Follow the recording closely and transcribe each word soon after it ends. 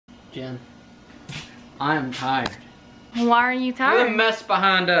Jen, I am tired. Why are you Look at the tired? mess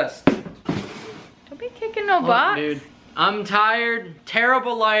behind us. Don't be kicking no Look, box. dude, I'm tired.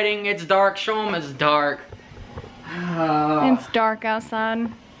 Terrible lighting. It's dark. Show them it's dark. It's dark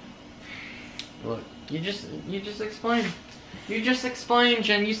outside. Look, you just explain. You just explain,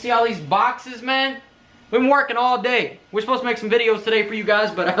 Jen. You see all these boxes, man? We've been working all day. We're supposed to make some videos today for you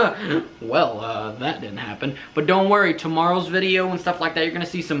guys, but that didn't happen. But don't worry, tomorrow's video and stuff like that, you're gonna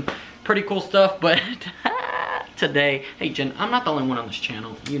see some pretty cool stuff. But today, hey Jen, I'm not the only one on this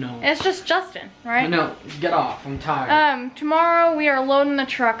channel, you know. It's just Justin, right? No, get off. I'm tired. Tomorrow we are loading the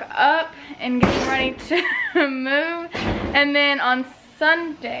truck up and getting ready to move, and then on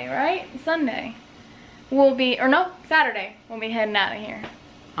Sunday, right? Sunday, Saturday, we'll be heading out of here.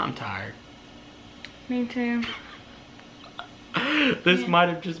 I'm tired. Me too. This might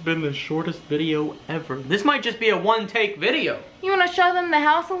have just been the shortest video ever. This might just be a one-take video. You want to show them the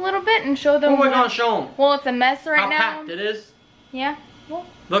house a little bit and show them What are we gonna show them? Well, it's a mess right How now. packed it is? Yeah, well,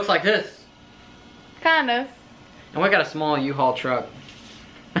 Looks like this. kind of. And we got a small U-Haul truck.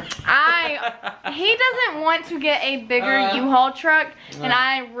 He doesn't want to get a bigger U-Haul truck, and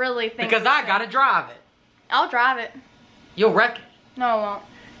I really think Because I gotta drive it. I'll drive it. You'll wreck it. No, I won't.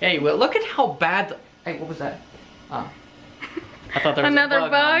 Yeah, you will. Look at how bad hey, what was that? Oh. I thought there was Another a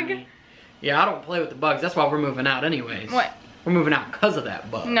bug. bug? On me. Yeah, I don't play with the bugs. That's why we're moving out anyways. What? We're moving out because of that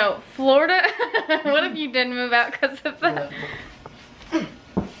bug. No, Florida? What if you did move out because of that?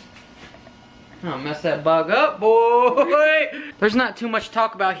 I'll mess that bug up, boy. There's not too much to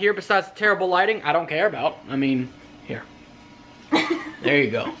talk about here besides the terrible lighting I don't care about. I mean, here. There you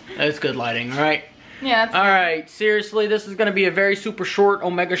go. That's good lighting, all right? Yeah, that's Alright, seriously, this is going to be a very super short,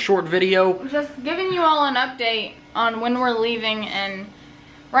 omega short video. just giving you all an update on when we're leaving, and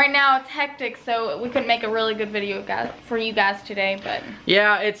right now it's hectic, so we couldn't make a really good video for you guys today, but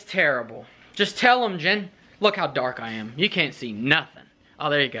Yeah, it's terrible. Just tell them, Jen. Look how dark I am. You can't see nothing. Oh,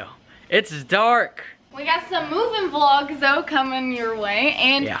 there you go. It's dark. we got some moving vlogs though coming your way,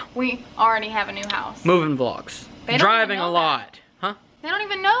 and Yeah. we already have a new house. Moving vlogs. They don't Driving even a know lot. Huh? They don't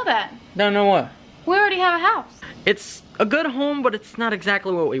even know that. Don't know what? We already have a house. It's a good home, but it's not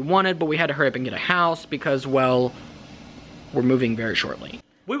exactly what we wanted, but we had to hurry up and get a house because, well, we're moving very shortly.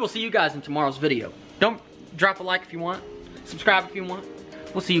 We will see you guys in tomorrow's video. Don't drop a like if you want. Subscribe if you want.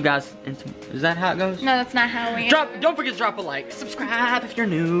 We'll see you guys in is that how it goes? No, that's not how we Don't forget to drop a like. Subscribe if you're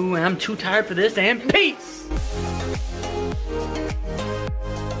new. I'm too tired for this, and peace!